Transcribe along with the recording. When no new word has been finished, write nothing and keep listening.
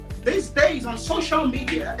these days on social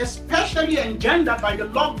media, especially engendered by the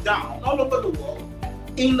lockdown all over the world,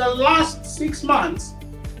 in the last 6 months,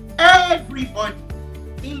 everybody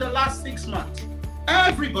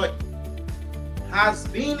has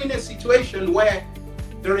been in a situation where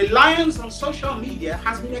the reliance on social media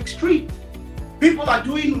has been extreme. People are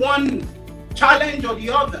doing one challenge or the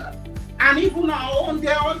other. And even our own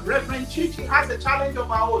dear Reverend Chichi has a challenge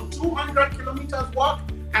of our own 200 kilometers walk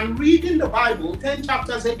and reading the Bible 10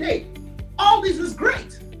 chapters a day. All this is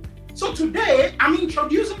great. So today, I'm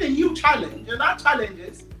introducing a new challenge, and that challenge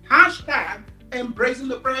is #Embracing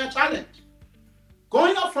the Prayer Challenge.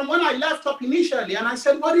 Going up from when I left up initially, and I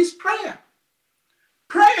said, what is prayer?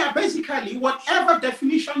 Prayer, basically, whatever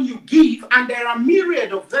definition you give, and there are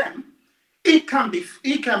myriad of them, it can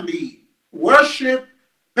be worship,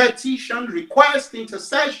 petition, request,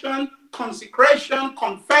 intercession, consecration,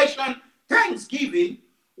 confession, thanksgiving,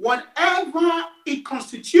 whatever it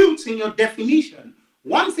constitutes in your definition.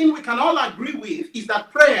 One thing we can all agree with is that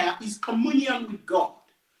prayer is communion with God.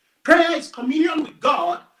 Prayer is communion with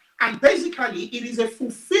God, and basically it is a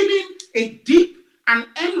fulfilling, a deep and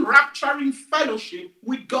enrapturing fellowship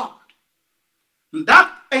with God.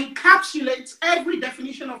 That encapsulates every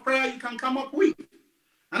definition of prayer you can come up with.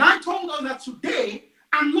 And I told us that today,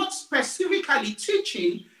 I'm not specifically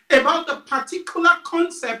teaching about the particular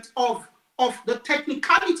concept of the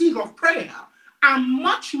technicalities of prayer. I'm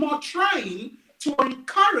much more trying to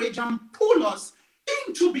encourage and pull us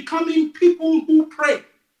into becoming people who pray.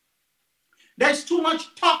 There's too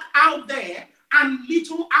much talk out there and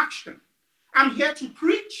little action. I'm here to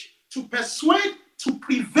preach, to persuade, to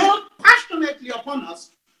prevail passionately upon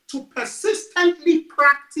us to persistently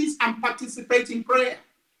practice and participate in prayer.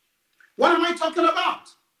 What am I talking about?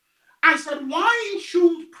 I said, why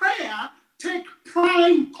should prayer take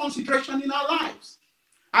prime consideration in our lives?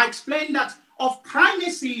 I explained that of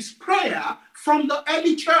primacy is prayer from the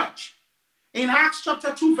early church. In Acts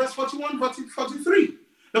chapter 2, verse 41, 43,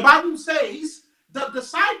 the Bible says the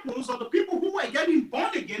disciples or the people who were getting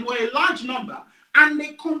born again were a large number, and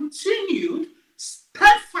they continued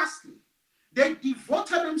steadfastly. They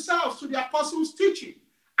devoted themselves to the apostles' teaching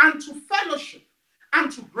and to fellowship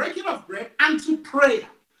and to breaking of bread and to prayer.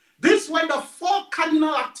 These were the 4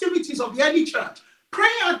 cardinal activities of the early church.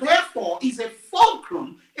 Prayer, therefore, is a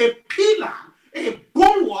fulcrum, a pillar, a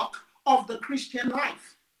bulwark of the Christian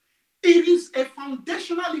life. It is a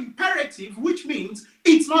foundational imperative, which means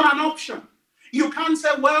it's not an option. You can't say,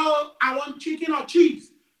 well, I want chicken or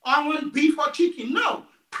cheese, or I want beef or chicken. No,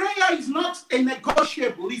 prayer is not a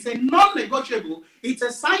negotiable. It's a non-negotiable. It's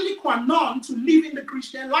a sine qua non to live in the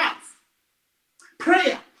Christian life.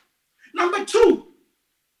 Prayer. Number 2,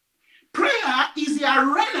 prayer is the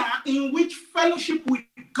arena in which fellowship with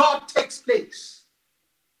God takes place.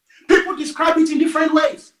 People describe it in different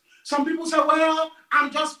ways. Some people say, well,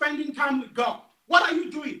 I'm just spending time with God. What are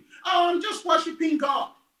you doing? Oh, I'm just worshiping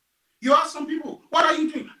God. You ask some people, what are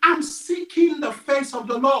you doing? I'm seeking the face of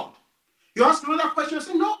the Lord. You ask another question, you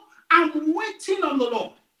say, no, I'm waiting on the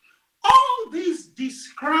Lord. All these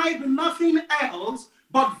describe nothing else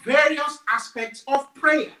but various aspects of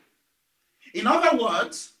prayer. In other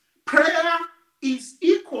words, prayer is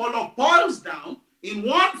equal or boils down in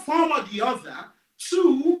one form or the other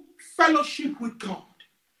to fellowship with God.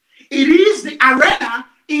 It is the arena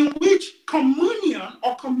in which communion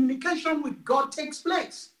or communication with God takes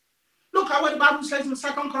place. Look at what the Bible says in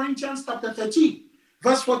 2 Corinthians chapter 13,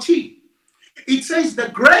 verse 14. It says, the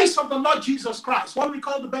grace of the Lord Jesus Christ, what we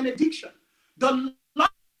call the benediction, the love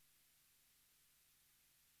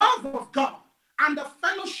of God, and the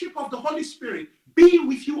fellowship of the Holy Spirit be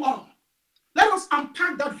with you all. Let us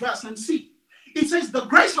unpack that verse and see. It says the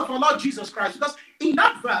grace of our Lord Jesus Christ, because in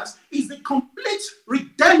that verse is the complete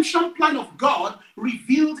redemption plan of God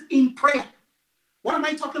revealed in prayer. What am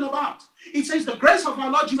I talking about? It says the grace of our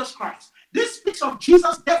Lord Jesus Christ. This speaks of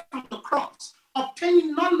Jesus' death on the cross,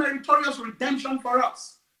 obtaining non-meritorious redemption for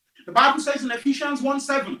us. The Bible says in Ephesians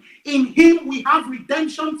 1:7, in him we have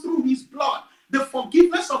redemption through his blood, the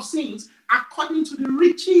forgiveness of sins according to the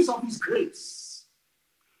riches of his grace.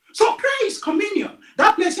 So prayer is communion.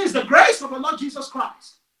 That place says the grace of the Lord Jesus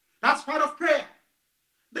Christ. That's part of prayer.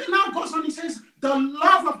 Then now goes on, he says the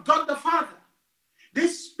love of God the Father.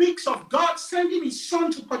 This speaks of God sending his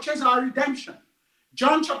son to purchase our redemption.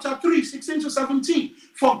 John chapter 3, 16 to 17.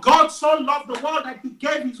 For God so loved the world that he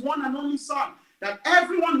gave his one and only son, that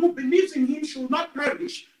everyone who believes in him should not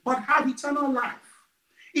perish, but have eternal life.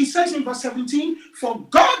 He says in verse 17, for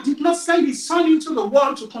God did not send his son into the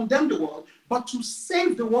world to condemn the world, but to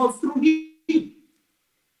save the world through him.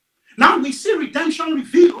 Now we see redemption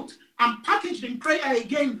revealed and packaged in prayer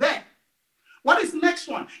again there. What is the next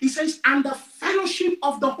one? He says, and the fellowship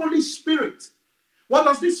of the Holy Spirit. What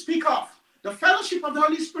does this speak of? The fellowship of the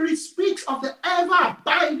Holy Spirit speaks of the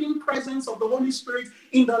ever-abiding presence of the Holy Spirit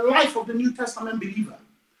in the life of the New Testament believer.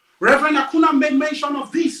 Reverend Akuna made mention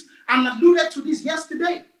of this and alluded to this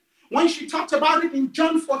yesterday when she talked about it in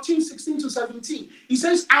John 14:16-17. He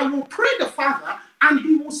says, I will pray the Father, and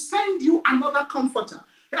he will send you another comforter,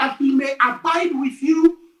 that he may abide with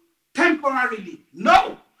you temporarily.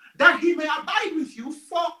 No, that he may abide with you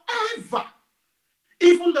forever.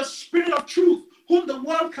 Even the Spirit of truth, whom the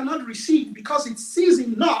world cannot receive because it sees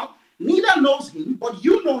him not, neither knows him, but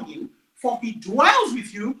you know him, for he dwells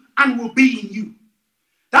with you and will be in you.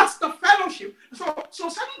 That's the fellowship. So 2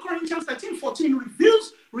 Corinthians 13:14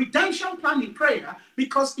 reveals redemption plan in prayer,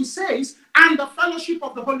 because it says, and the fellowship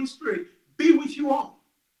of the Holy Spirit be with you all.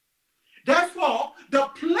 Therefore, the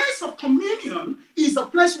place of communion is a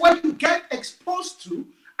place where you get exposed to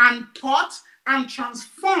and taught and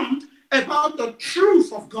transformed about the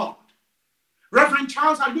truth of God. Reverend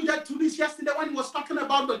Charles alluded to this yesterday when he was talking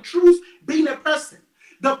about the truth being a person.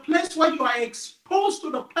 The place where you are exposed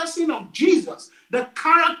to the person of Jesus, the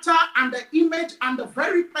character and the image and the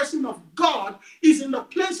very person of God, is in the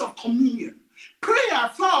place of communion.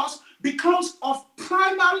 Prayer thus becomes of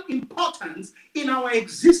primal importance in our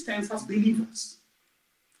existence as believers.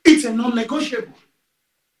 It's a non-negotiable.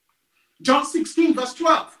 John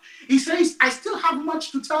 16:12. He says, I still have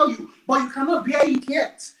much to tell you, but you cannot bear it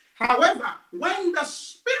yet. However, when the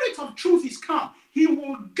Spirit of truth is come, he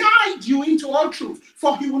will guide you into all truth.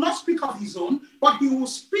 For he will not speak of his own, but he will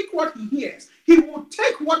speak what he hears. He will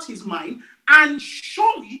take what is mine and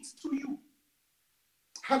show it to you.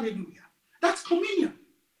 Hallelujah. That's communion.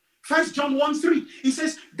 1 John 1:3. He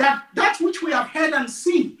says that which we have heard and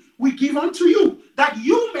seen, we give unto you, that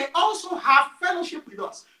you may also have fellowship with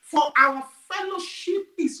us. For our fellowship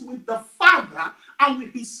is with the Father and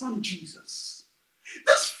with his Son Jesus.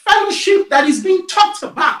 This fellowship that is being talked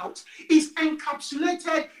about is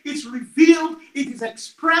encapsulated, it's revealed, it is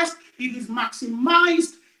expressed, it is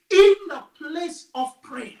maximized in the place of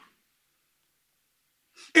prayer.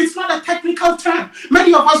 It's not a technical term.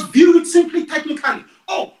 Many of us view it simply technically.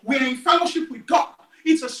 Oh, we're in fellowship with God.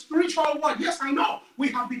 It's a spiritual word. Yes, I know. We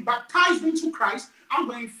have been baptized into Christ and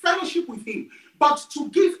we're in fellowship with him. But to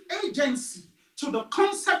give agency to the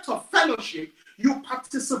concept of fellowship, you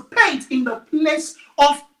participate in the place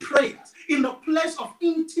of prayers, in the place of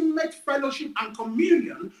intimate fellowship and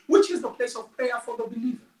communion, which is the place of prayer for the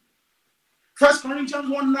believer. 1 Corinthians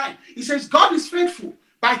 1:9, he says, God is faithful,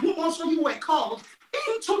 by whom also you were called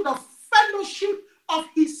into the fellowship of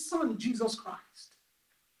his Son, Jesus Christ.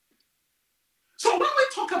 So when we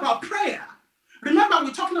talk about prayer, remember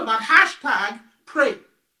we're talking about #pray.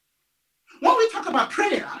 When we talk about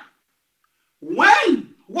prayer,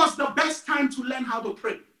 when was the best time to learn how to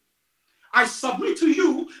pray? I submit to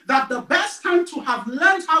you that the best time to have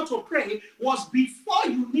learned how to pray was before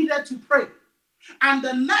you needed to pray. And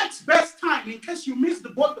the next best time, in case you missed the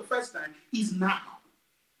boat the first time, is now.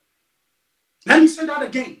 Let me say that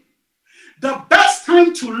again. The best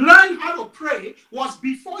time to learn how to pray was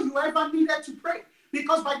before you ever needed to pray.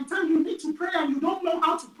 Because by the time you need to pray and you don't know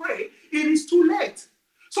how to pray, it is too late.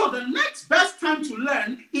 So the next best time to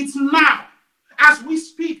learn is now. As we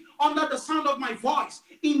speak under the sound of my voice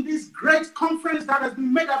in this great conference that has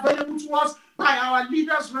been made available to us by our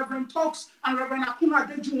leaders, Reverend Talks and Reverend Akuna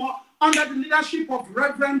Dejumo, under the leadership of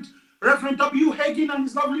Reverend W. Hagin and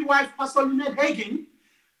his lovely wife, Pastor Lynette Hagin.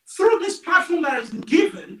 Through this platform that has been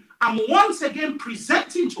given, I'm once again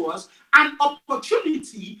presenting to us an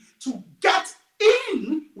opportunity to get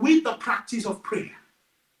in with the practice of prayer.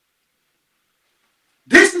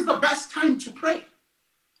 This is the best time to pray.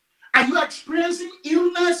 Are you experiencing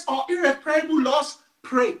illness or irreparable loss?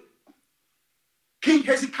 Pray. King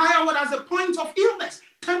Hezekiah was at a point of illness,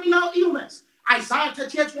 terminal illness. Isaiah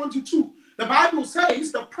 38:1-2. The Bible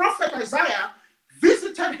says the prophet Isaiah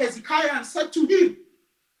visited Hezekiah and said to him,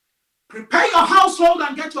 prepare your household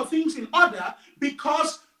and get your things in order,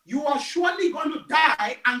 because you are surely going to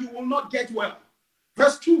die and you will not get well.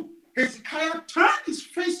 Verse 2, Hezekiah turned his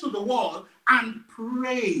face to the wall and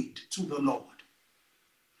prayed to the Lord.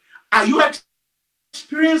 Are you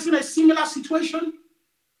experiencing a similar situation?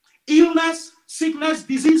 Illness, sickness,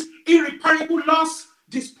 disease, irreparable loss,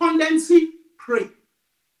 despondency? Pray.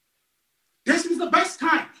 This is the best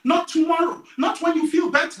time, not tomorrow, not when you feel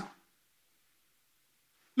better.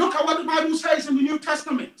 Look at what the Bible says in the New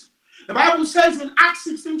Testament. The Bible says in Acts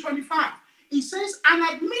 16:25, it says, and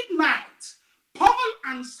at midnight, Paul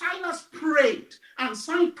and Silas prayed and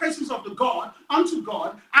sang praises of the God unto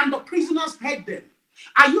God, and the prisoners heard them.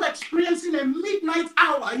 Are you experiencing a midnight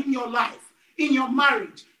hour in your life? in your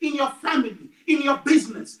marriage, in your family, in your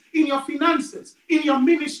business, in your finances, in your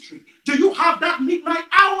ministry? Do you have that midnight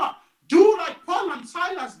hour? Do like Paul and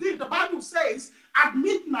Silas did. The Bible says at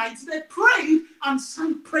midnight they prayed and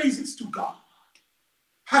sang praises to God.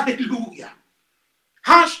 Hallelujah.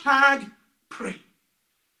 Hashtag pray.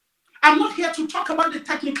 I'm not here to talk about the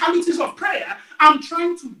technicalities of prayer. I'm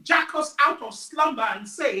trying to jack us out of slumber and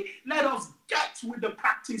say, let us get with the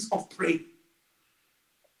practice of prayer.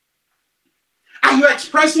 Are you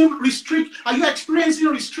experiencing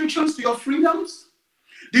restrictions to your freedoms?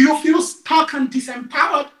 Do you feel stuck and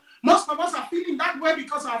disempowered? Most of us are feeling that way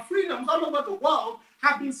because our freedoms all over the world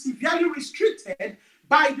have been severely restricted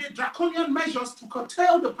by the draconian measures to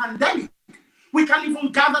curtail the pandemic. We can't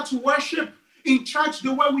even gather to worship in church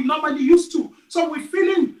the way we normally used to. So we're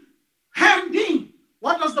feeling hemmed in.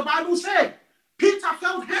 What does the Bible say? Peter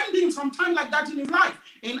felt hemmed in sometime like that in his life.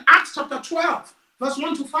 In Acts chapter 12, verse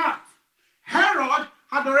 1 to 5. Herod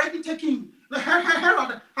had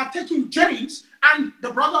taken James and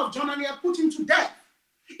the brother of John, and he had put him to death.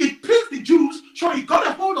 It pleased the Jews, so he got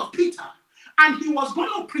a hold of Peter, and he was going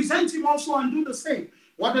to present him also and do the same.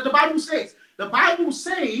 What did the Bible say? The Bible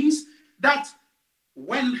says that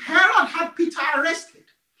when Herod had Peter arrested,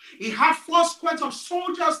 he had 4 squads of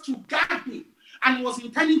soldiers to guard him and was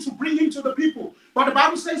intending to bring him to the people. But the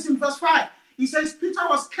Bible says in verse 5, he says Peter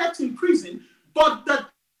was kept in prison, but the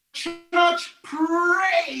church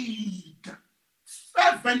prayed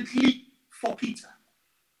fervently for Peter.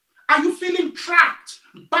 Are you feeling trapped,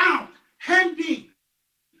 bound, hemmed in,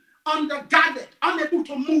 underguarded, unable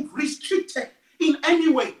to move, restricted in any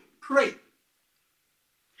way? Pray.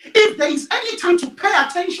 If there is any time to pay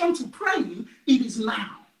attention to praying, it is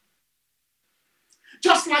now.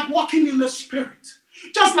 Just like walking in the Spirit,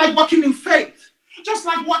 just like walking in faith, just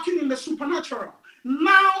like walking in the supernatural.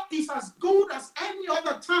 Now is as good as any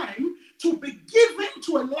other time to be given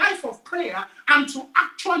to a life of prayer and to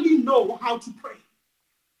actually know how to pray.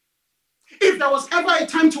 If there was ever a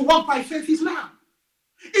time to walk by faith, it's now.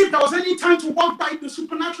 If there was any time to walk by the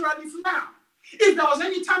supernatural, it's now. If there was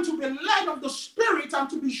any time to be led of the Spirit and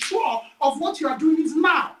to be sure of what you are doing, is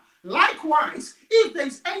now. Likewise, if there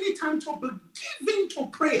is any time to be given to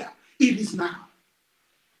prayer, it is now.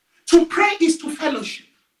 To pray is to fellowship.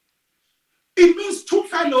 It means 2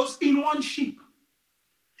 fellows in 1 ship.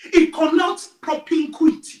 It connotes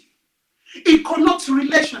propinquity. It connotes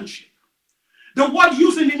relationship. The word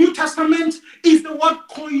used in the New Testament is the word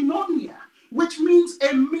koinonia, which means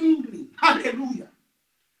a mingling. Hallelujah.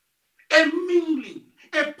 A mingling,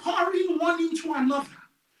 a pouring one into another,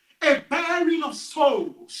 a bearing of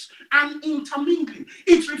souls, and intermingling.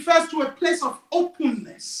 It refers to a place of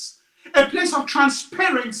openness, a place of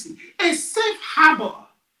transparency, a safe harbor,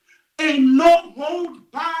 a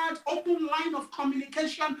no-hold-barred open line of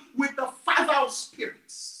communication with the Father of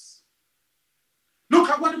spirits. Look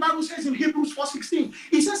at what the Bible says in Hebrews 4:16.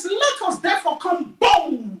 It says, let us therefore come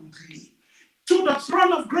boldly to the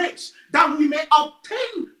throne of grace, that we may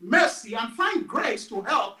obtain mercy and find grace to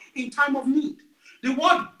help in time of need. The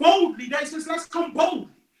word boldly there says, let's come boldly.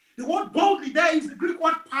 The word boldly there is the Greek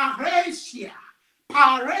word paresia,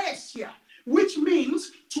 which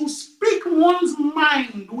means to speak one's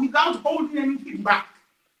mind without holding anything back,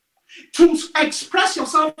 to express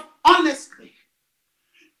yourself honestly.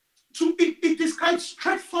 It describes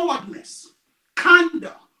straightforwardness,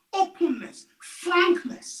 candor, openness,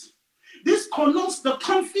 frankness. This connotes the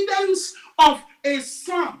confidence of a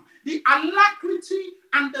son, the alacrity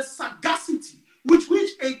and the sagacity with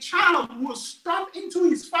which a child will step into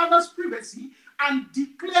his father's privacy and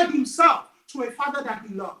declare himself to a father that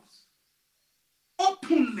he loves.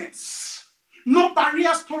 Openness, no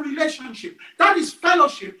barriers to relationship. That is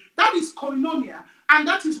fellowship, that is koinonia, and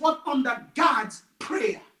that is what undergirds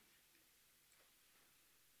prayer.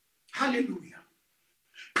 Hallelujah.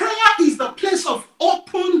 Prayer is the place of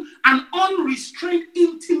open and unrestrained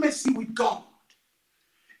intimacy with God.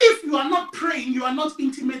 If you are not praying, you are not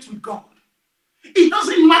intimate with God. It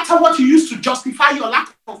doesn't matter what you use to justify your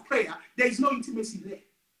lack of prayer, there is no intimacy there.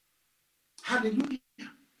 Hallelujah.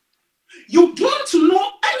 You don't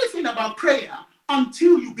know anything about prayer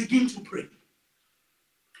until you begin to pray.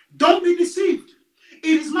 Don't be deceived.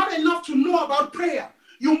 It is not enough to know about prayer.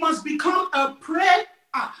 You must become a prayer.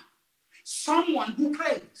 Someone who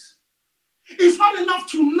prays. It's not enough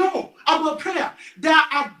to know about prayer. There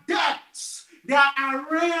are depths, there are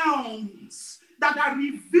realms that are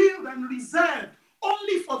revealed and reserved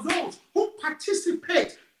only for those who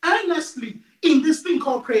participate earnestly in this thing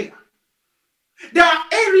called prayer. There are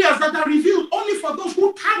areas that are revealed only for those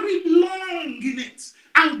who tarry long in it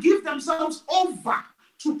and give themselves over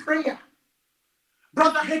to prayer.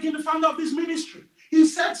 Brother Hagin, the founder of this ministry, he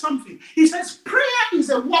said something. He says, prayer is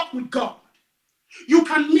a walk with God. You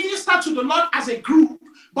can minister to the Lord as a group,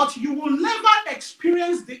 but you will never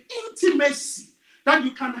experience the intimacy that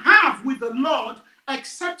you can have with the Lord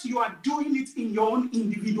except you are doing it in your own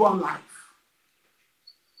individual life.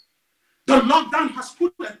 The lockdown has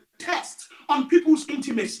put a test on people's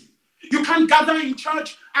intimacy. You can gather in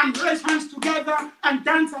church and raise hands together and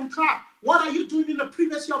dance and clap. What are you doing in the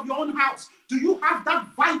privacy of your own house? Do you have that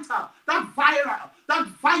vital, that viral, that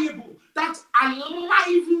viable, that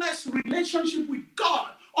aliveness relationship with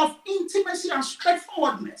God of intimacy and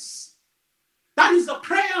straightforwardness? That is the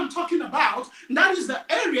prayer I'm talking about. That is the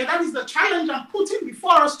area, that is the challenge I'm putting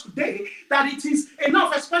before us today, that it is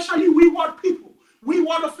enough, especially we word people. We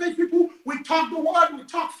word of faith people, we talk the word, we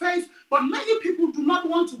talk faith, but many people do not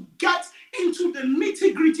want to get into the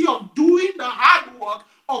nitty-gritty of doing the hard work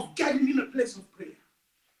of getting in a place of prayer.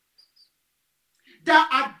 There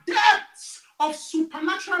are depths of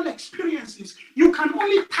supernatural experiences you can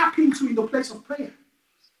only tap into in the place of prayer.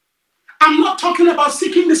 I'm not talking about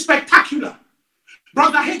seeking the spectacular.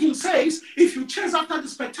 Brother Hagin says, if you chase after the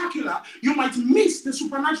spectacular, you might miss the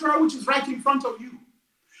supernatural which is right in front of you.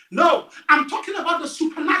 No, I'm talking about the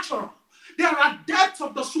supernatural. There are depths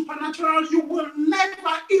of the supernatural you will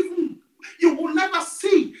never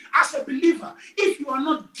see as a believer if you are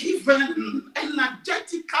not given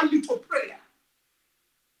energetically to prayer.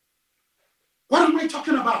 What am I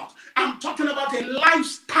talking about? I'm talking about a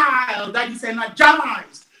lifestyle that is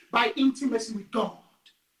energized by intimacy with God.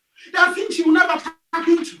 There are things you will never tap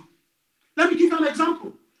into. Let me give you an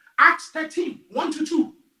example. Acts 13,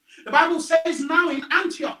 1-2. The Bible says now in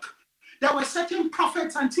Antioch, there were certain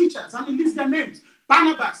prophets and teachers, and it lists their names.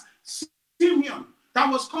 Barnabas, Simeon,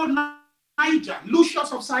 that was called Niger,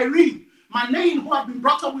 Lucius of Cyrene, Manaen, who had been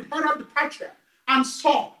brought up with Herod the Patriarch, and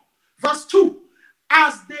Saul. Verse 2,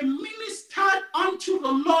 as they ministered unto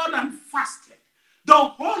the Lord and fasted, the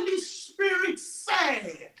Holy Spirit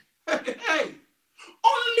said, hey,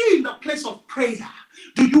 only in the place of prayer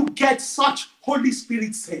do you get such Holy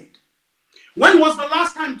Spirit said. When was the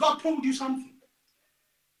last time God told you something?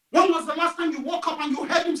 When was the last time you woke up and you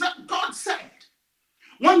heard him say, God said?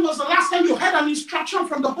 When was the last time you heard an instruction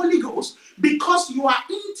from the Holy Ghost because you are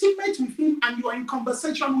intimate with him and you are in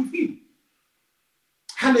conversation with him?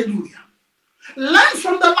 Hallelujah. Learn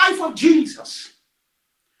from the life of Jesus.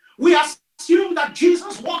 We assume that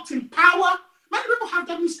Jesus walked in power. Many people have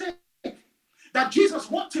that mistake. That Jesus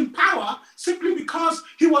walked in power simply because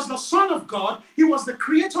he was the Son of God, he was the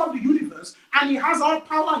creator of the universe, and he has all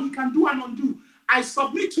power he can do and undo. I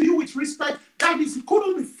submit to you with respect that is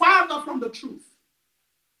couldn't be farther from the truth.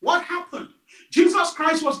 What happened? Jesus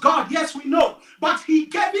Christ was God, yes, we know, but he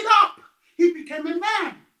gave it up. He became a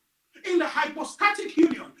man in the hypostatic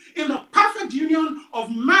union, in the perfect union of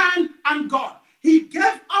man and God. He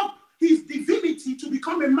gave up his divinity to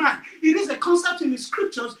become a man. It is a concept in the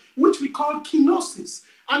scriptures which we call kenosis.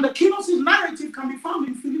 And the kenosis narrative can be found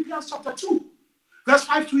in Philippians chapter 2, verse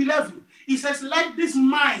 5-11. It says, let this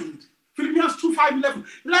mind, Philippians 2:5-11,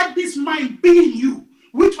 let this mind be in you,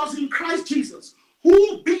 which was in Christ Jesus,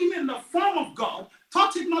 who being in the form of God,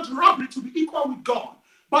 thought it not robbery to be equal with God,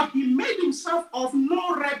 but he made himself of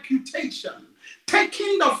no reputation,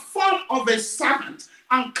 taking the form of a servant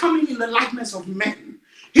and coming in the likeness of men.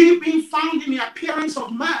 He being found in the appearance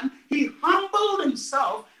of man, he humbled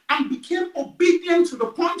himself and became obedient to the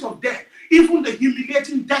point of death, even the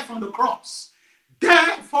humiliating death on the cross.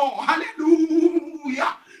 Therefore,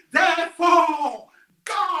 hallelujah, therefore,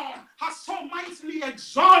 God has so mightily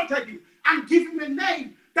exalted him and given him a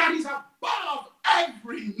name that is above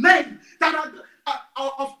every name, that are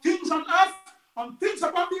of things on earth, on things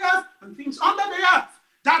above the earth, and things under the earth,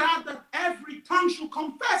 that every tongue should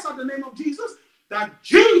confess at the name of Jesus, that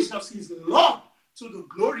Jesus is Lord, to the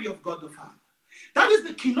glory of God the Father. That is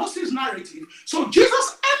the kenosis narrative. So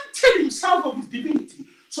Jesus emptied himself of his divinity.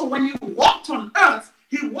 So when he walked on earth,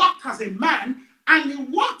 he walked as a man, and he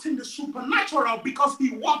walked in the supernatural because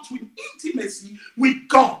he walked with intimacy with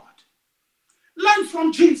God. Learn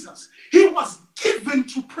from Jesus. He was given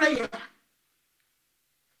to prayer.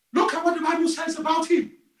 Look at what the Bible says about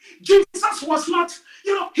him. Jesus was not,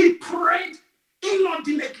 he prayed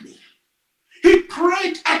inordinately. He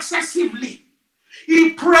prayed excessively.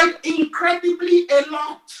 He prayed incredibly a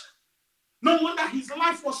lot. No wonder his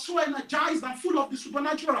life was so energized and full of the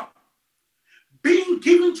supernatural. Being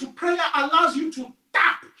given to prayer allows you to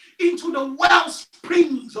tap into the well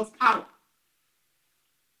springs of power.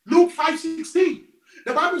 Luke 5:16,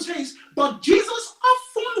 the Bible says, but Jesus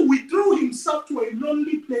often withdrew himself to a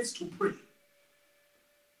lonely place to pray.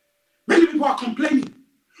 Many people are complaining.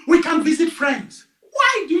 We can't visit friends.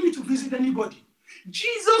 Why do you need to visit anybody?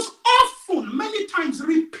 Jesus often, many times,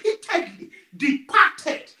 repeatedly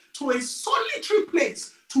departed to a solitary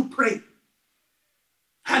place to pray.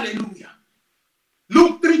 Hallelujah.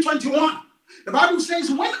 Luke 3:21. The Bible says,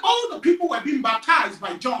 when all the people were being baptized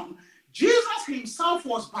by John, Jesus himself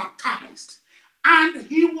was baptized, and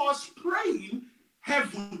he was praying,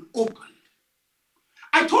 heaven opened.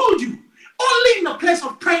 I told you, only in the place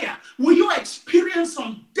of prayer will you experience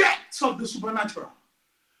some depths of the supernatural.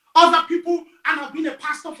 Other people, and I've been a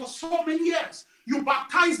pastor for so many years, you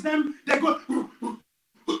baptize them, they go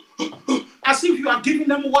as if you are giving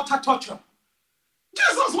them water torture.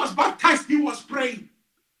 Jesus was baptized, he was praying.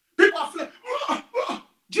 People are fled.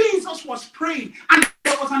 Jesus was praying, and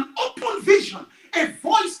there was an open vision. A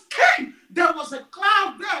voice came. There was a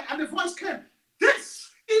cloud there, and a voice came.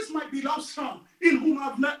 This is my beloved son, in whom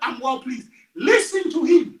I'm well pleased. Listen to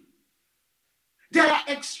him. There are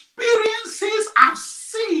experiences I've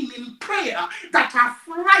seen in prayer that are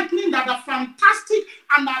frightening, that are fantastic,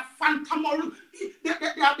 and are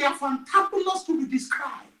they are fantabulous to be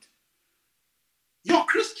described. Your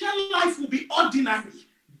Christian life will be ordinary,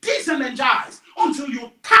 disenergized, until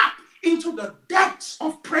you tap into the depths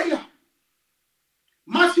of prayer.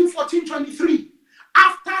 Matthew 14:23.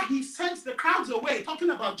 After he sent the crowds away, talking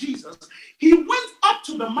about Jesus, he went up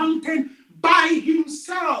to the mountain by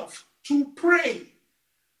himself to pray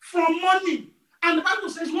from morning. And the Bible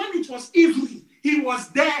says when it was evening, he was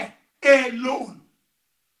there alone.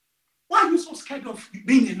 Why are you so scared of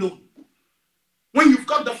being alone? When you've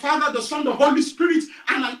got the Father, the Son, the Holy Spirit,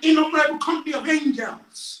 and an innumerable company of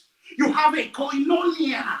angels, you have a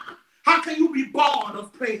koinonia. How can you be bored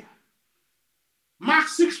of prayer? Mark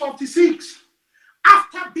 6:46.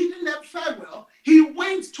 After bidding them farewell, he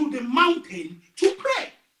went to the mountain to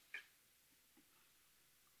pray.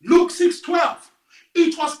 Luke 6:12.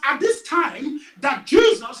 It was at this time that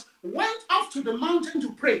Jesus went up to the mountain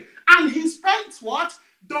to pray, and he spent what?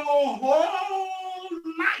 The whole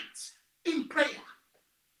night in prayer.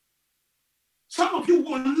 Some of you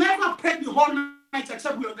will never pray the whole night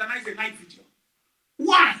except we organize a night vigil.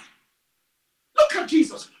 Why? Look at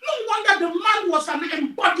Jesus. No wonder the man was an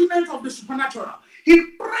embodiment of the supernatural.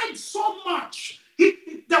 He prayed so much.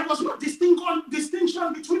 There was no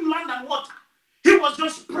distinction between land and water. He was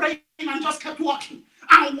just praying and just kept walking,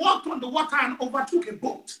 and walked on the water and overtook a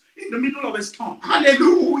boat in the middle of a storm.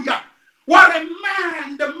 Hallelujah. What a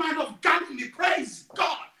man, the man of Galilee. Praise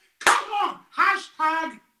God. Come on.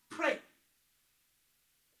 Hashtag pray.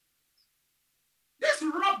 This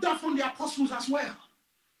rubbed off on the apostles as well.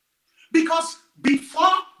 Because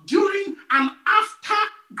before, during, and after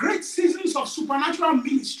great seasons of supernatural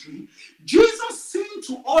ministry, Jesus seemed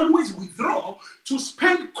to always withdraw to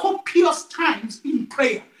spend copious times in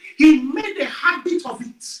prayer. He made a habit of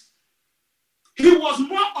it. He was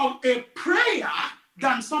more of a prayer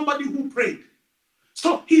than somebody who prayed.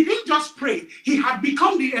 So he didn't just pray. He had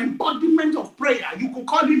become the embodiment of prayer. You could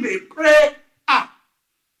call him a prayer.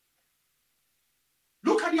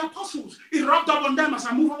 Look at the apostles. It rubbed up on them as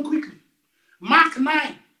I move on quickly. Mark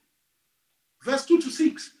 9, verse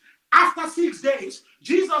 2-6. After 6 days,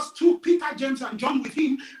 Jesus took Peter, James, and John with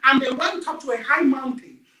him, and they went up to a high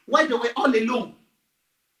mountain where they were all alone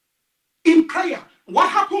in prayer. What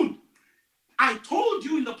happened? I told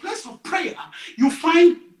you, in the place of prayer, you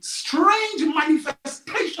find strange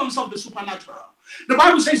manifestations of the supernatural. The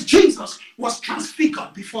Bible says Jesus was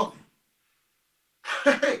transfigured before them.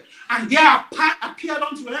 And there appeared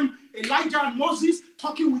unto him Elijah and Moses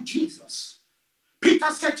talking with Jesus.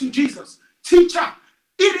 Peter said to Jesus, "Teacher,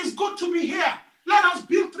 it is good to be here. Let us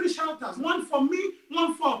build 3 shelters. One for me,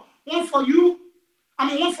 one for you.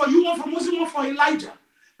 One for you, one for Moses, one for Elijah."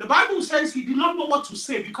 The Bible says he did not know what to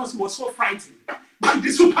say because he was so frightened by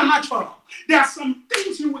the supernatural. There are some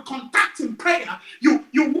things you will contact in prayer.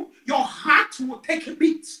 Your heart will take a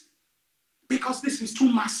beat because this is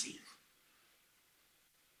too massive.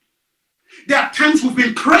 There are times we've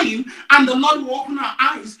been praying and the Lord will open our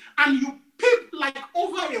eyes and you peep like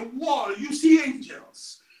over a wall. You see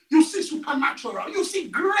angels. You see supernatural. You see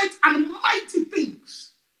great and mighty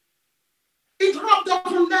things. It rubbed off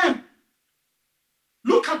on them.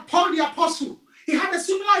 Look at Paul the apostle. He had a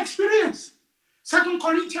similar experience. 2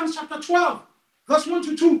 Corinthians chapter 12, verse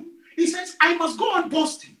 1-2. He says, "I must go on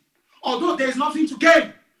boasting, although there is nothing to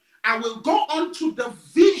gain. I will go on to the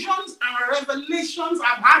visions and revelations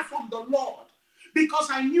I've had from the Lord,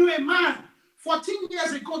 because I knew a man 14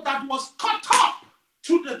 years ago that was caught up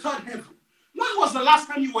to the third heaven." When was the last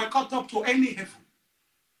time you were caught up to any heaven?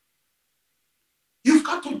 You've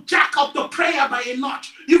got to jack up the prayer by a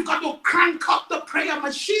notch. You've got to crank up the prayer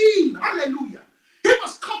machine. Hallelujah. He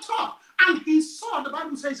was caught up. And he saw, the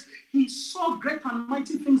Bible says, he saw great and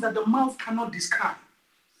mighty things that the mouth cannot describe.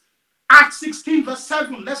 Acts 16 verse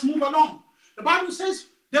 7, let's move along. The Bible says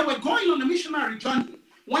they were going on a missionary journey.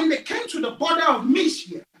 When they came to the border of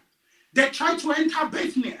Mysia, they tried to enter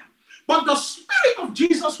Bethany, but the Spirit of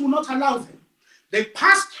Jesus would not allow them. They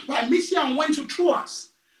passed by Mysia and went to Troas.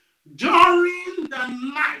 During the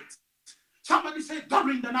night, somebody said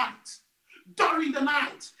during the night. During the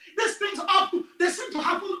night. These things they seem to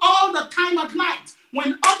happen all the time at night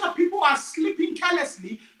when other people are sleeping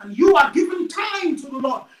carelessly and you are giving time to the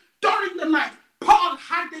Lord. During the night, Paul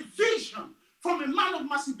had a vision from a man of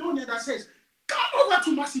Macedonia that says, come over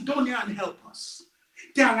to Macedonia and help us.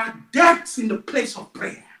 There are depths in the place of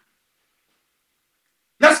prayer.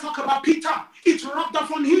 Let's talk about Peter. It rubbed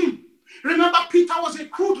off on him. Remember, Peter was a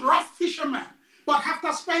crude, rough fisherman. But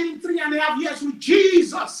after spending 3.5 years with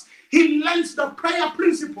Jesus, he learned the prayer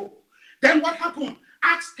principle. Then what happened?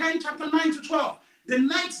 Acts 10, chapter 9 to 12. The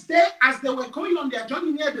next day, as they were going on their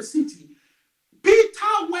journey near the city,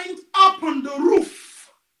 Peter went up on the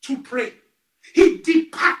roof to pray. He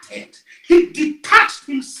departed. He detached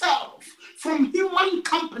himself from human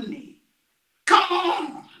company. Come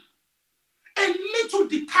on. A little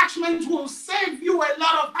detachment will save you a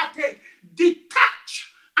lot of heartache.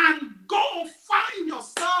 Detach and go find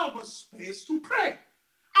yourself a space to pray.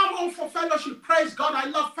 I'm all for fellowship. Praise God. I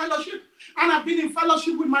love fellowship. And I've been in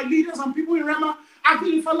fellowship with my leaders and people in Rema. I've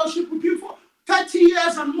been in fellowship with people for 30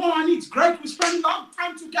 years and more. And it's great. We spend a long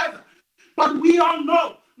time together. But we all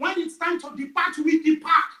know when it's time to depart, we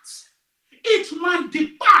depart. Each man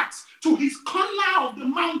departs to his corner of the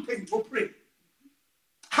mountain to pray.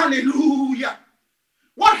 Hallelujah.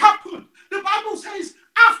 What happened? The Bible says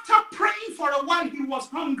after praying for a while, he was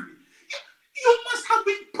hungry. You must have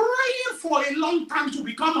been praying for a long time to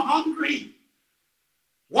become hungry.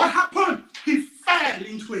 What happened? He fell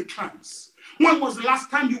into a trance. When was the last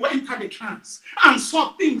time you entered a trance and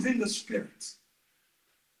saw things in the spirit?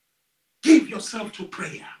 Give yourself to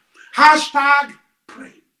prayer. Hashtag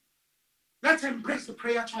pray. Let's embrace the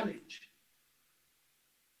prayer challenge.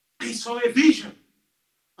 He saw a vision,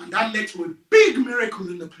 and that led to a big miracle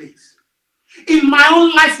in the place. In my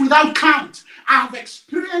own life without count, I have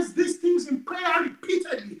experienced these things in prayer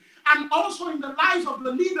repeatedly, and also in the lives of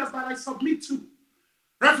the leaders that I submit to.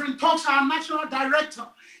 Reverend Talks, our national director,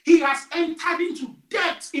 he has entered into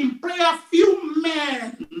depths in prayer few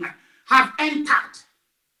men have entered.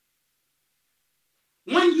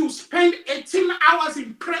 When you spend 18 hours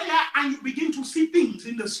in prayer and you begin to see things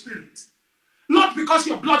in the spirit, not because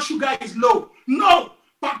your blood sugar is low, no,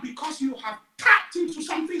 but because you have tapped into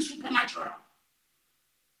something supernatural.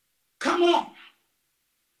 Come on.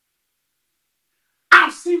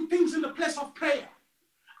 I've seen things in the place of prayer.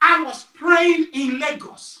 I was praying in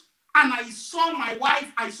Lagos and I saw my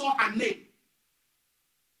wife, I saw her name.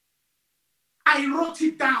 I wrote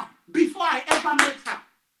it down before I ever met her.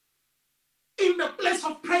 In the place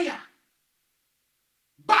of prayer.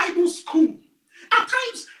 Bible school. At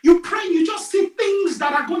times you pray, you just see things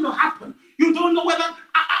that are going to happen. You don't know whether,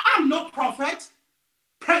 I'm no prophet.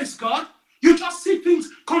 Praise God. You just see things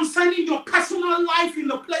concerning your personal life in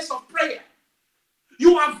the place of prayer.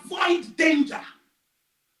 You avoid danger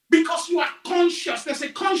because you are conscious. There's a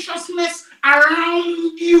consciousness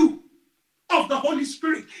around you of the Holy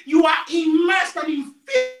Spirit. You are immersed and infused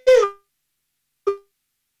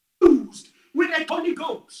with the Holy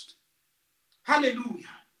Ghost. Hallelujah.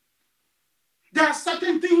 There are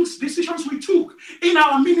certain things, decisions we took in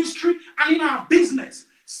our ministry and in our business.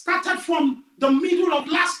 Started from the middle of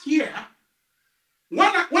last year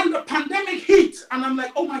when the pandemic hit, and I'm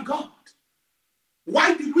like, oh my God,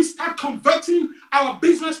 why did we start converting our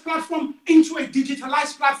business platform into a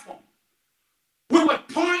digitalized platform? We were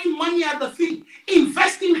pouring money at the thing,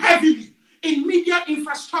 investing heavily in media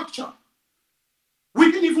infrastructure. We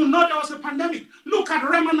didn't even know there was a pandemic. Look at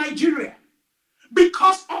Rema, Nigeria.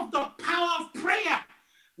 Because of the power of prayer,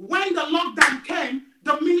 when the lockdown came,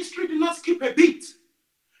 the ministry did not skip a beat.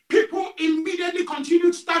 People immediately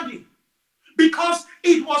continued studying because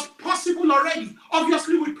it was possible already,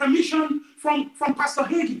 obviously with permission from Pastor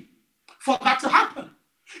Hagin, for that to happen.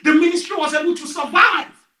 The ministry was able to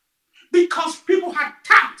survive because people had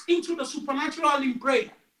tapped into the supernatural in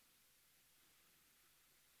prayer.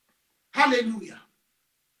 Hallelujah.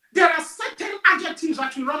 There are certain adjectives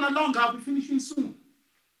that will run along. I'll be finishing soon.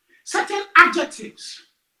 Certain adjectives.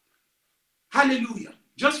 Hallelujah.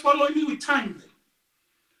 Just follow me with time then.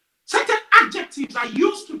 Certain adjectives are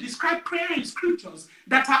used to describe prayer in scriptures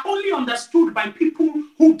that are only understood by people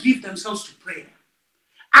who give themselves to prayer.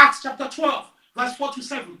 Acts chapter 12, verse 4 to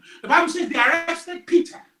 7. The Bible says they arrested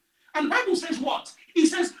Peter. And the Bible says what? It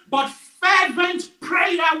says, but fervent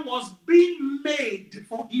prayer was being made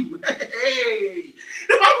for him. Hey.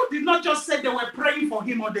 The Bible did not just say they were praying for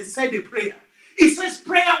him or they said a prayer. It says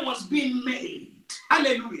prayer was being made.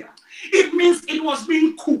 Hallelujah. It means it was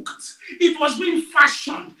being cooked. It was being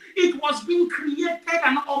fashioned. It was being created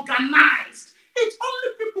and organized. It's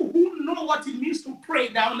only people who know what it means to pray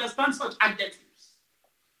that understand such adjectives.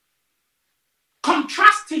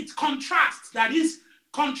 Contrast, that is,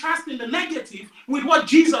 contrast in the negative with what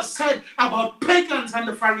Jesus said about pagans and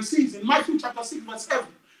the Pharisees in Matthew chapter 6, verse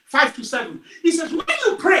 5 to 7. He says, when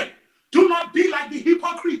you pray, do not be like the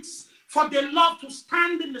hypocrites, for they love to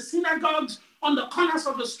stand in the synagogues on the corners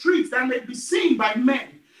of the streets that may be seen by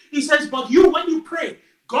men. He says, but you, when you pray,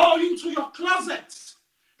 go into your closets,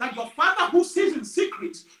 that your Father who sees in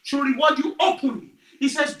secret should reward you openly. He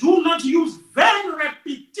says, do not use vain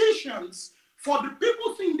repetitions, for the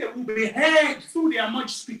people think they will be heard through their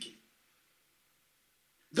much speaking.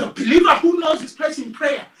 The believer who knows his place in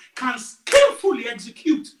prayer can skillfully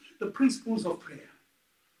execute the principles of prayer.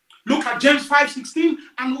 Look at James 5:16,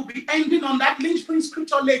 and we'll be ending on that linchpin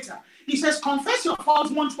scripture later. He says, confess your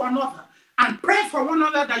faults one to another and pray for one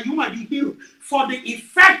another that you might be healed. For the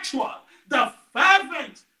effectual, the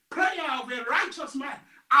fervent prayer of a righteous man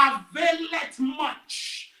availeth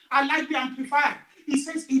much. I like the Amplified. He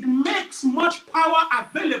says it makes much power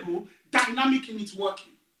available, dynamic in its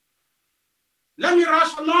working. Let me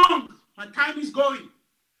rush along. My time is going.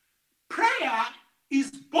 Prayer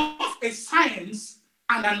is both a science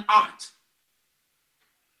and an art.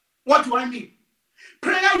 What do I mean?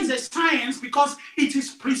 Prayer is a science because it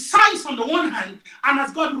is precise on the one hand and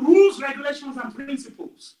has got rules, regulations, and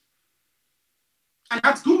principles. And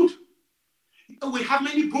that's good. We have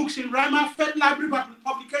many books in Rhema. Faith Library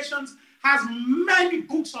Publications has many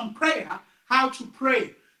books on prayer, how to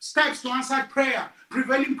pray, steps to answer prayer,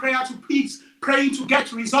 prevailing prayer to peace, praying to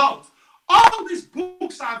get results. All these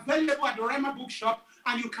books are available at the Rhema Bookshop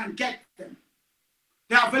and you can get them.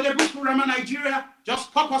 They are available through Rhema Nigeria.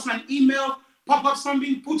 Just pop us an email, pop up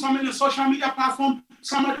something, put them in a social media platform.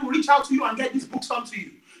 Somebody will reach out to you and get these books onto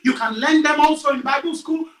you. You can lend them also in Bible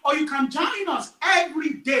school, or you can join us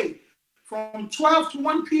every day from 12 to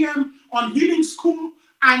 1 p.m. on Healing School,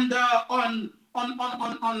 and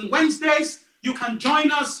on Wednesdays, you can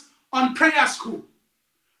join us on Prayer School,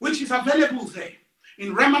 which is available there.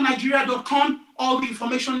 In RhemaNigeria.com, all the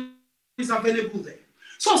information is available there.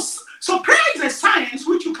 So prayer is a science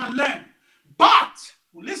which you can learn. But,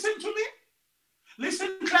 listen to me,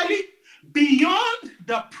 listen clearly, beyond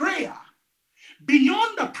the prayer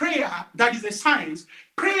that is a science,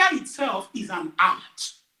 prayer itself is an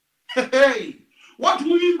art. Hey, what do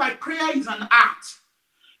we mean by prayer is an art?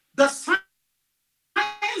 The science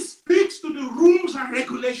speaks to the rules and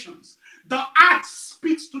regulations. The art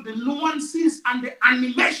speaks to the nuances and the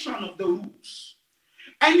animation of the rules.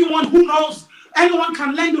 Anyone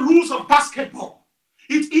can learn the rules of basketball.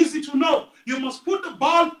 It's easy to know. You must put the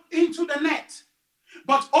ball into the net.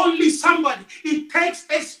 But only somebody. It takes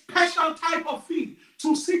a special type of thing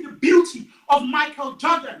to see the beauty of Michael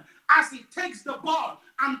Jordan as he takes the ball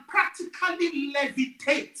and practically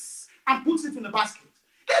levitates and puts it in the basket.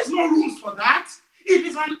 There's no rules for that. It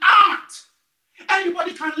is an art.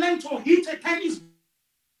 Anybody can learn to hit a tennis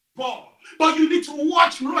ball, but you need to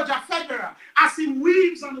watch Roger Federer as he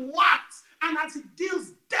weaves and whacks and as he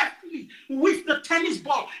deals deftly with the tennis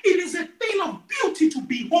ball. It is a thing of beauty to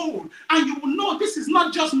behold, and you will know this is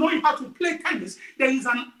not just knowing how to play tennis. There is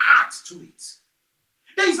an art to it.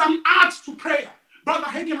 There is an art to prayer. Brother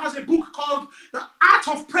Hagin has a book called The Art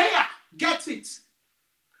of Prayer. Get it?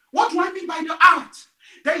 What do I mean by the art?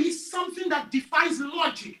 There is something that defies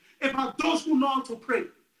logic about those who know how to pray.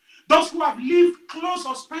 Those who have lived close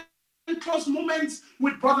or spent close moments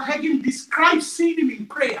with Brother Hagin describe seeing him in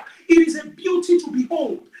prayer. It is a beauty to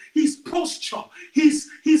behold. His posture,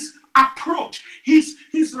 his approach, his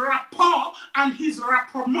rapport and his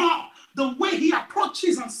rapport, the way he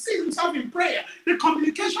approaches and sees himself in prayer, the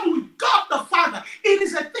communication with God the Father, it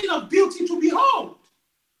is a thing of beauty to behold.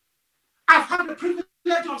 I've had the privilege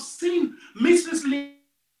of seeing Mrs.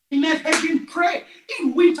 Lynette Hagin pray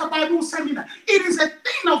in Winter Bible Seminar. It is a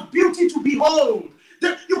thing of beauty to behold.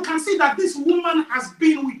 You can see that this woman has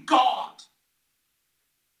been with God.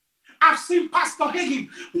 I've seen Pastor Hagin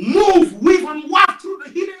move, weave, and walk through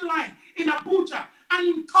the healing line in Abuja and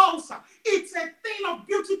in Tulsa. It's a thing of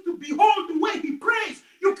beauty to behold the way he prays.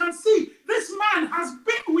 You can see this man has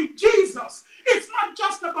been with Jesus. It's not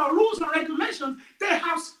just about rules and regulations. They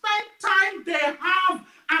have spent time. They have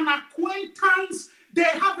an acquaintance. They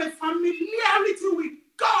have a familiarity with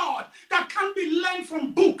God that can be learned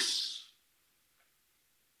from books.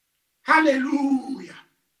 Hallelujah.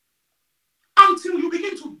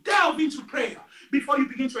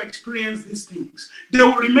 begin to experience these things. They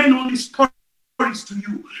will remain only stories to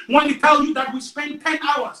you. When he tells you that we spend 10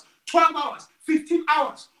 hours, 12 hours, 15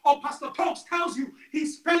 hours, or Pastor Talks tells you he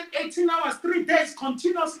spent 18 hours, 3 days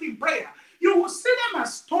continuously in prayer, you will see them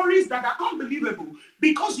as stories that are unbelievable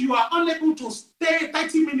because you are unable to stay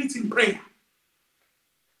 30 minutes in prayer.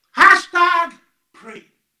 Hashtag pray.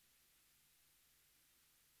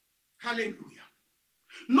 Hallelujah.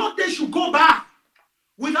 No day should go by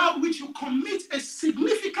without which you commit a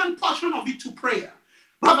significant portion of it to prayer.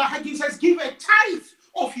 Brother Hagin says, give a tithe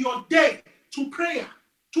of your day to prayer.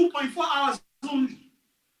 2.4 hours only.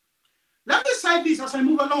 Let me say this as I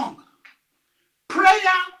move along.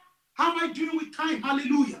 Prayer, how am I doing with time?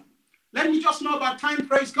 Hallelujah. Let me just know about time,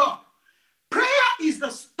 praise God. Prayer is the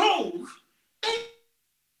stove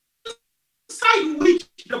inside which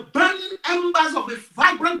the burning embers of a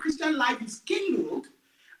vibrant Christian life is kindled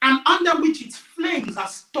and under which its flames are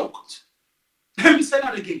stoked. Let me say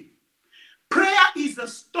that again. Prayer is the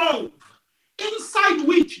stove inside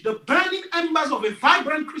which the burning embers of a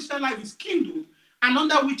vibrant Christian life is kindled and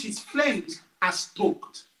under which its flames are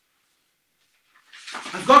stoked.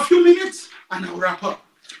 I've got a few minutes and I'll wrap up.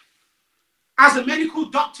 As a medical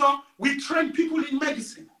doctor, we train people in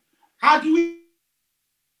medicine. How do we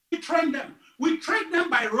train them? We train them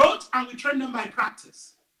by rote and we train them by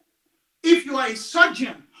practice. If you are a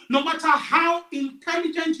surgeon, no matter how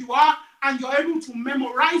intelligent you are and you're able to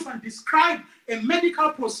memorize and describe a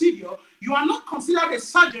medical procedure, you are not considered a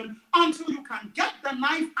surgeon until you can get the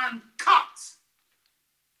knife and cut.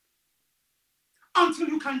 Until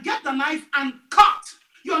you can get the knife and cut,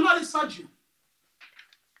 you are not a surgeon.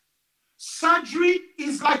 Surgery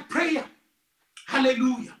is like prayer.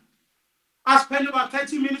 Hallelujah. I spent about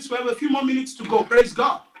 30 minutes. We have a few more minutes to go. Praise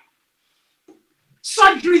God.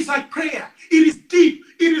 Surgery is like prayer. It is deep.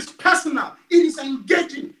 It is personal. It is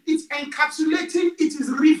engaging. It's encapsulating. It is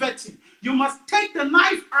riveting. You must take the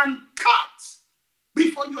knife and cut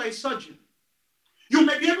before you are a surgeon. You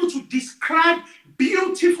may be able to describe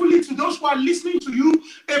beautifully to those who are listening to you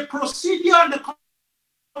a procedure and the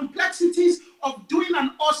complexities of doing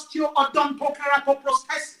an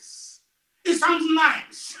osteoodontokeratoprosthesis. It sounds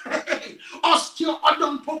nice.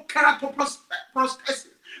 Osteoodontokeratoprosthesis.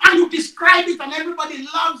 And you describe it and everybody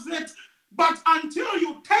loves it. But until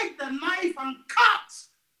you take the knife and cut,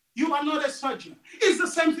 you are not a surgeon. It's the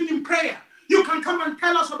same thing in prayer. You can come and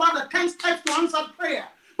tell us about the 10 steps to answered prayer.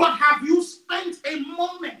 But have you spent a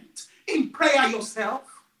moment in prayer yourself?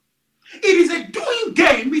 It is a doing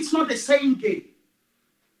game. It's not a saying game.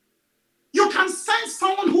 You can sense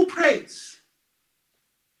someone who prays.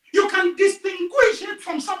 You can distinguish it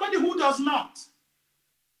from somebody who does not.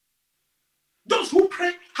 Those who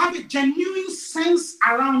pray have a genuine sense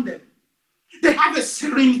around them. They have a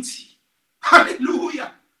serenity.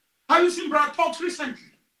 Hallelujah. Have you seen Brother Talks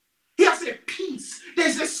recently? He has a peace.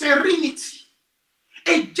 There's a serenity,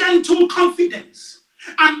 a gentle confidence,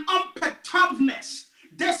 an unperturbedness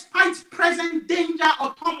despite present danger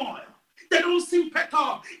or turmoil. They don't seem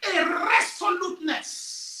perturbed. A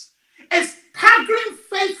resoluteness, a staggering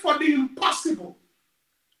faith for the impossible.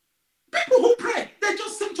 People who pray, they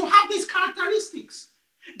just seem to have these characteristics.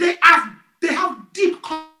 They have deep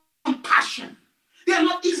compassion. They are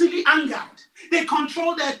not easily angered. They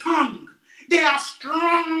control their tongue. They are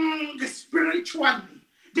strong spiritually.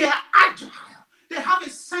 They are agile. They have a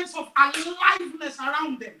sense of aliveness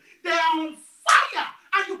around them. They are on fire,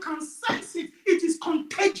 and you can sense it. It is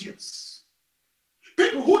contagious.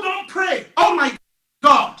 People who don't pray, oh my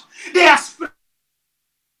God, they are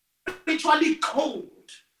spiritually cold.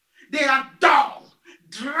 They are dull,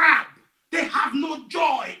 drab. They have no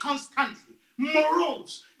joy constantly.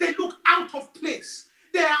 Morose. They look out of place.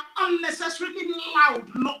 They are unnecessarily loud,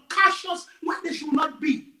 loquacious when they should not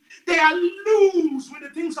be. They are loose with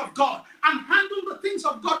the things of God and handle the things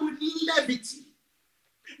of God with levity.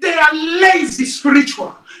 They are lazy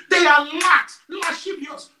spiritual. They are lax,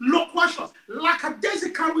 lascivious, loquacious,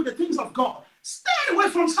 lackadaisical with the things of God. Stay away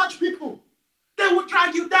from such people. They will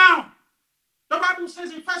drag you down. The Bible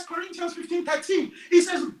says in 1 Corinthians 15:13, it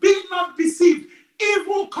says, be not deceived.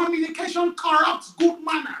 Evil communication corrupts good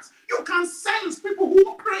manners. You can sense people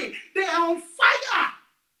who pray. They are on fire.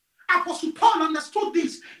 Apostle Paul understood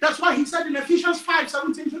this. That's why he said in Ephesians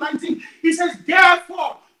 5:17-19, he says,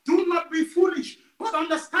 therefore, do not be foolish, but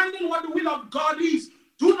understanding what the will of God is.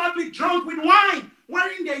 Do not be drunk with wine,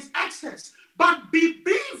 wherein there is excess, but be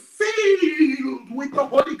filled with the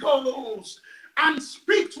Holy Ghost, and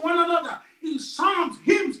speak to one another in psalms,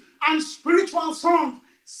 hymns, and spiritual songs.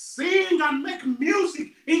 Sing and make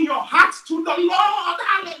music in your hearts to the Lord.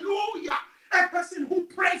 Hallelujah. A person who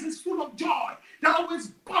prays is full of joy. They're always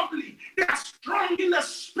bubbly. They are strong in the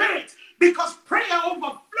spirit because prayer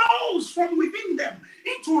overflows from within them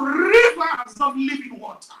into rivers of living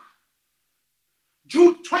water.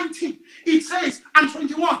 Jude 20, it says, and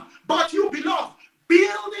 21, but you, beloved,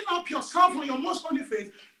 building up yourself on your most holy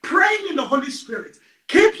faith, praying in the Holy Spirit.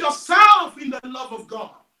 Keep yourself in the love of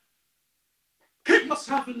God. Keep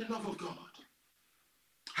yourself in the love of God.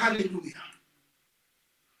 Hallelujah.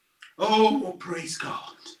 Oh, praise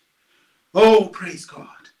God. Oh, praise God.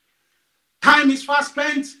 Time is fast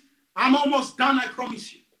spent. I'm almost done, I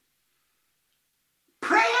promise you.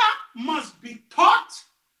 Prayer must be taught,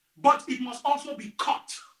 but it must also be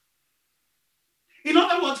caught. In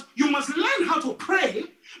other words, you must learn how to pray,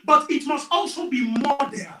 but it must also be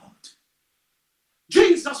modeled.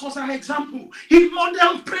 Jesus was an example. He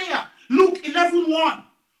modeled prayer. Luke 11:1.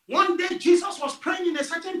 One day Jesus was praying in a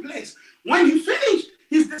certain place. When he finished,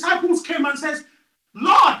 his disciples came and said,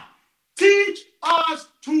 Lord, teach us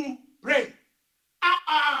to pray.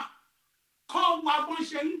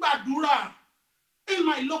 In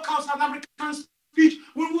my local South African speech,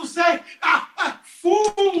 we will say,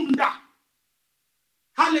 funda.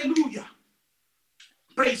 Hallelujah.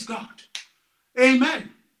 Praise God.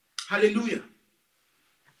 Amen. Hallelujah.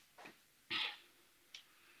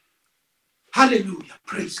 Hallelujah.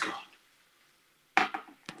 Praise God.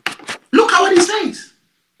 Look at what he says.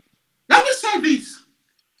 Let me say this.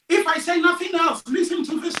 If I say nothing else, listen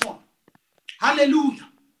to this one. Hallelujah.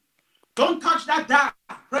 Don't touch that dial.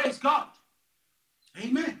 Praise God.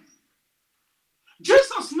 Amen.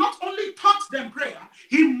 Jesus not only taught them prayer,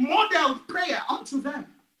 he modeled prayer unto them.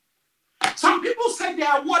 Some people say they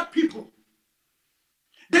are word people.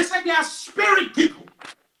 They say they are spirit people.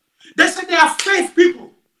 They say they are faith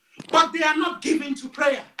people, but they are not given to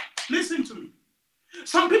prayer. Listen to me.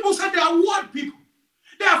 Some people say they are word people.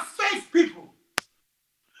 They are faith people.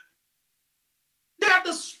 They are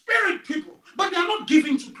the spirit people, but they are not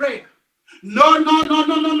given to prayer. No.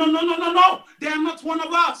 They are not one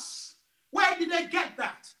of us. Where did they get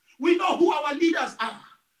that? We know who our leaders are.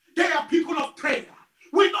 They are people of prayer.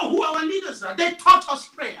 We know who our leaders are. They taught us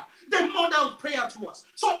prayer. They modeled prayer to us.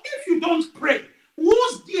 So if you don't pray,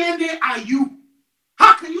 whose DNA are you?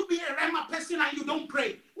 How can you be a Rema person and you don't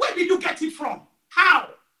pray? Where did you get it from? How?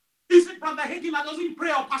 Is it Brother Hagin that doesn't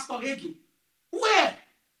pray or Pastor Hagin? Where?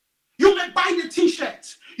 You may buy the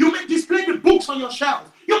t-shirts. You may display the books on your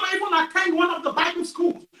shelf. You may even attend one of the Bible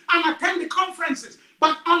schools and attend the conferences.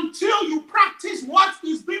 But until you practice what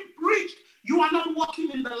is being preached, you are not walking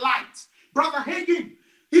in the light. Brother Hagin,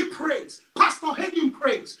 he prays. Pastor Hagin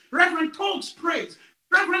prays. Reverend Togs prays.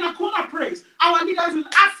 Reverend Akuna prays. Our leaders in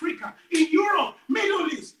Africa, in Europe, Middle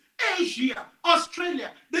East, Asia,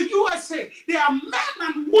 Australia, the USA, they are men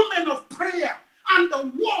and women of prayer and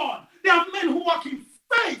the word. They are men who walk in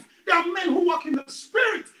faith. They are men who walk in the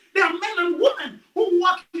spirit. They are men and women who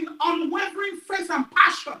walk in unwavering faith and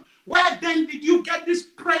passion. Where then did you get this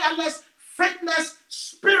prayerless, faithless,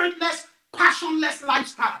 spiritless, passionless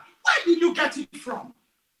lifestyle? Where did you get it from?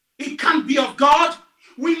 It can't be of God.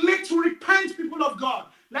 We need to repent, people of God.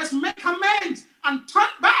 Let's make amends and turn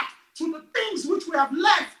back to the things which we have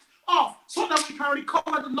left off so that we can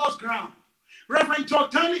recover the lost ground. Reverend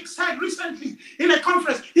Jordanic said recently in a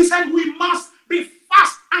conference, he said we must be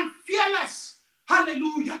fast and fearless.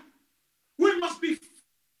 Hallelujah. We must be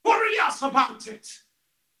furious about it.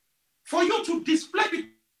 For you to display the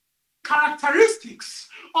characteristics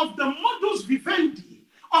of the modus vivendi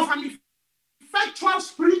of an effectual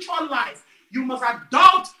spiritual life, you must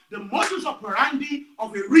adopt the modus operandi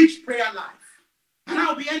of a rich prayer life. And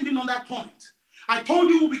I'll be ending on that point. I told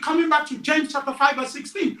you we'll be coming back to James chapter 5 verse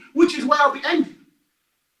 16, which is where I'll be ending.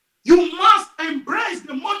 You must embrace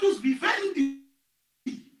the modus vivendi.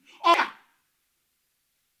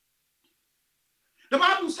 The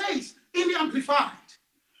Bible says in the Amplified,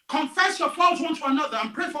 confess your faults one to another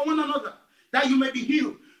and pray for one another that you may be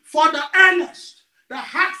healed. For the earnest, the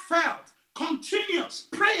heartfelt, continuous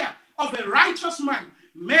prayer of a righteous man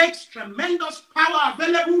makes tremendous power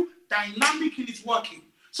available, dynamic in its working.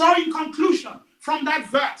 So in conclusion, from that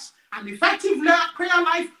verse, an effective prayer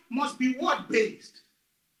life must be word-based.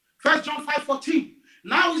 1 John 5:14.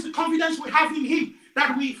 Now is the confidence we have in him,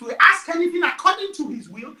 that if we ask anything according to his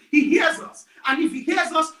will, he hears us. And if he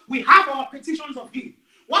hears us, we have our petitions of him.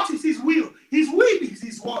 What is his will? His will is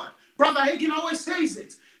his word. Brother Hagin always says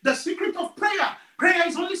it. The secret of prayer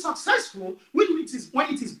is only successful when it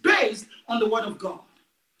is based on the word of God.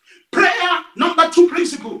 Prayer, number 2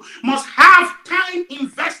 principle, must have time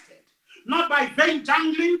invested. Not by vain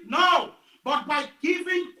jangling, no, but by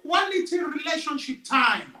giving quality relationship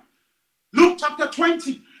time. Luke chapter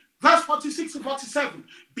 20, Verse 46 to 47.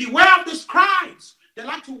 Beware of the scribes. They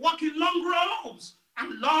like to walk in long robes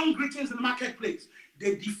and long greetings in the marketplace.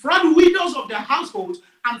 They defraud widows of their households,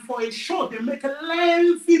 and for a show, they make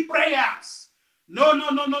lengthy prayers. No.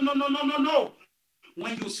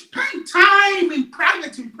 When you spend time in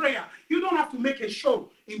private in prayer, you don't have to make a show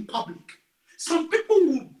in public. Some people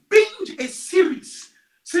will binge a series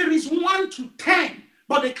 1 to 10,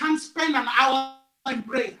 but they can't spend an hour in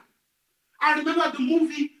prayer. I remember the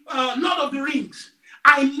movie Lord of the Rings.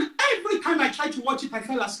 Every time I tried to watch it, I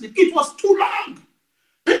fell asleep. It was too long.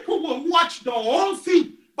 People will watch the whole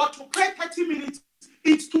thing, but to pray 30 minutes,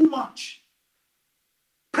 it's too much.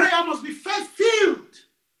 Prayer must be faith-filled.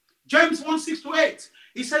 James 1:6-8.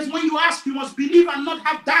 He says, when you ask, you must believe and not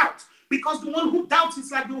have doubt, because the one who doubts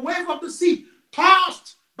is like the wave of the sea,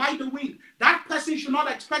 tossed by the wind. That person should not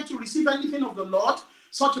expect to receive anything of the Lord.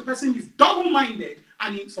 Such a person is double-minded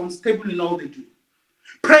and is unstable in all they do.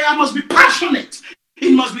 Prayer must be passionate.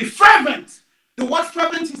 It must be fervent. The word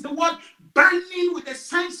fervent is the word burning with a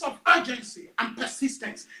sense of urgency and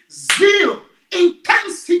persistence. Zeal,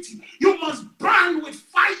 intensity. You must burn with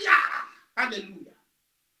fire. Hallelujah.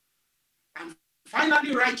 And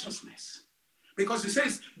finally, righteousness. Because it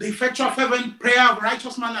says, the effectual fervent prayer of a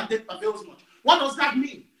righteous man avails much. What does that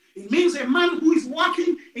mean? It means a man who is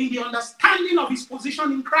walking in the understanding of his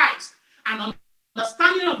position in Christ and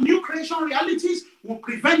understanding of new creation realities will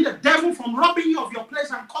prevent the devil from robbing you of your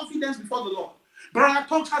place and confidence before the Lord. Brother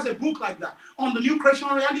Talks has a book like that on the new creation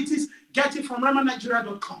realities. Get it from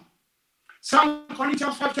RhemaNigeria.com. 2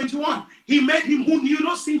 Corinthians 5:21. He made him who knew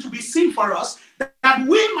no sin to be sin for us, that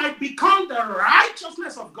we might become the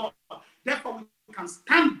righteousness of God. Therefore, we can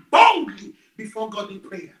stand boldly before God in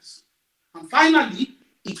prayers. And finally,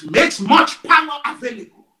 it makes much power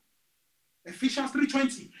available. Ephesians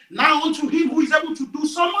 3:20. Now unto him who is able to do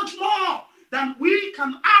so much more than we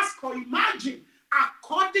can ask or imagine,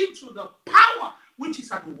 according to the power which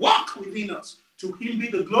is at work within us. To him be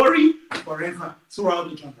the glory forever throughout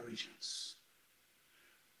the generations.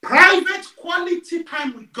 Private quality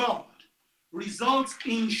time with God results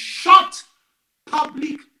in short,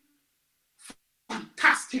 public,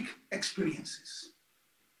 fantastic experiences.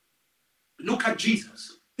 Look at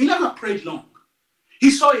Jesus. He never prayed long. He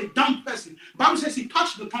saw a dumb person. The Bible says he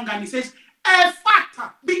touched the tongue and he says,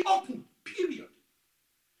 Ephata, be open, period.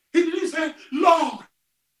 He didn't say, Lord,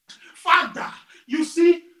 Father, you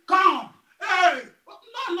see, come. Hey.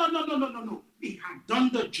 No. He had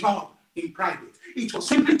done the job in private. It was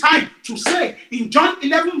simply time to say in John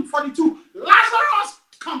 11:42, Lazarus,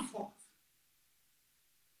 come forth.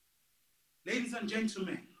 Ladies and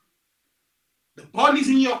gentlemen, the ball is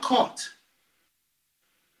in your court.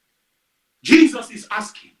 Jesus is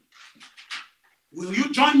asking, will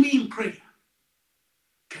you join me in prayer?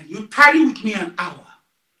 Can you tarry with me an hour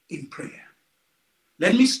in prayer?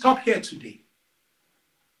 Let me stop here today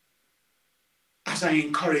as I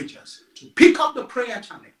encourage us to pick up the prayer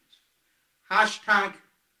challenge.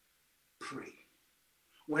 #pray.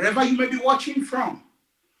 Wherever you may be watching from,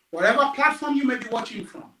 whatever platform you may be watching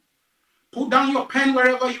from, put down your pen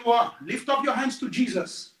wherever you are. Lift up your hands to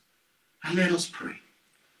Jesus and let us pray.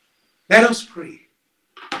 Let us pray.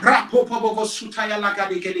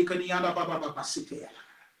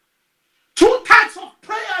 Two types of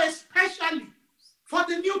prayer, especially for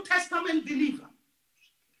the New Testament believer.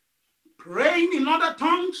 Praying in other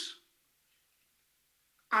tongues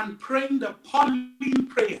and praying the Pauline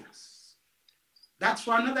prayers. That's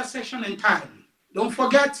for another session entirely. Don't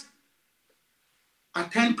forget,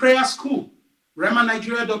 attend prayer school,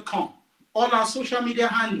 RhemaNigeria.com, all our social media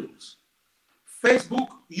handles, Facebook,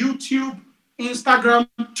 YouTube, Instagram,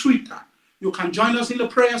 Twitter. You can join us in the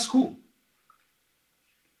prayer school.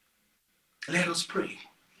 Let us pray.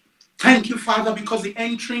 Thank you, Father, because the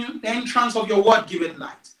entrance of your word giveth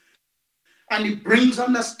light, and it brings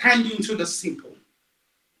understanding to the simple.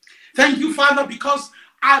 Thank you, Father, because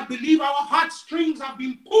I believe our heartstrings have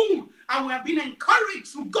been pulled and we have been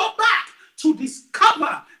encouraged to go back to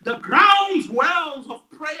discover the grounds wells of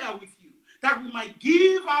prayer with you, that we might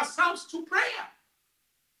give ourselves to prayer.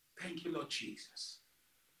 Thank you, Lord Jesus.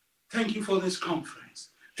 Thank you for this conference.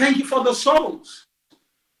 Thank you for the souls.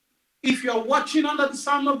 If you're watching under the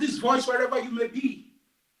sound of this voice, wherever you may be,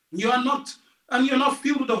 you're not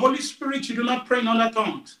filled with the Holy Spirit, you do not pray in other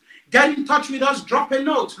tongues, get in touch with us, drop a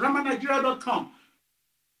note, RhemaNigeria.com.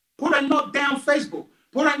 Put a note down Facebook.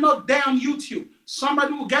 Put a note down YouTube.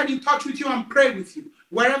 Somebody will get in touch with you and pray with you.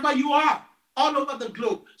 Wherever you are, all over the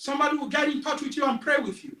globe, somebody will get in touch with you and pray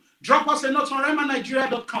with you. Drop us a note on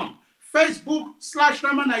RhemaNigeria.com. Facebook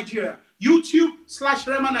 /RhemaNigeria. YouTube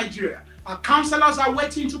 /RhemaNigeria. Our counselors are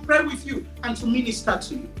waiting to pray with you and to minister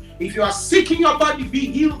to you. If you are sick in your body, be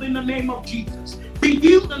healed in the name of Jesus. Be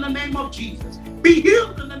healed in the name of Jesus. Be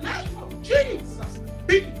healed in the name of Jesus.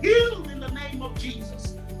 Be healed in the name of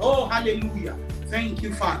Jesus. Oh, hallelujah. Thank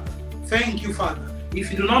you, Father. Thank you, Father.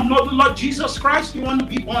 If you do not know the Lord Jesus Christ, you want to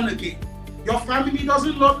be born again. Your family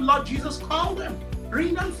doesn't know the Lord Jesus, call them.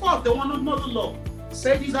 Bring them forth. They want to know the Lord.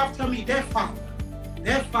 Say this after me. Dear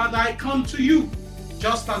Father, I come to you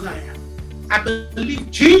just as I am. I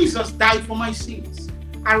believe Jesus died for my sins.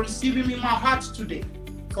 I receive him in my heart today.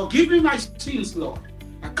 Forgive me my sins, Lord.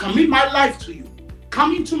 I commit my life to you.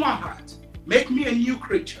 Come into my heart. Make me a new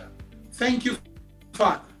creature. Thank you,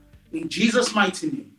 Father. In Jesus' mighty name.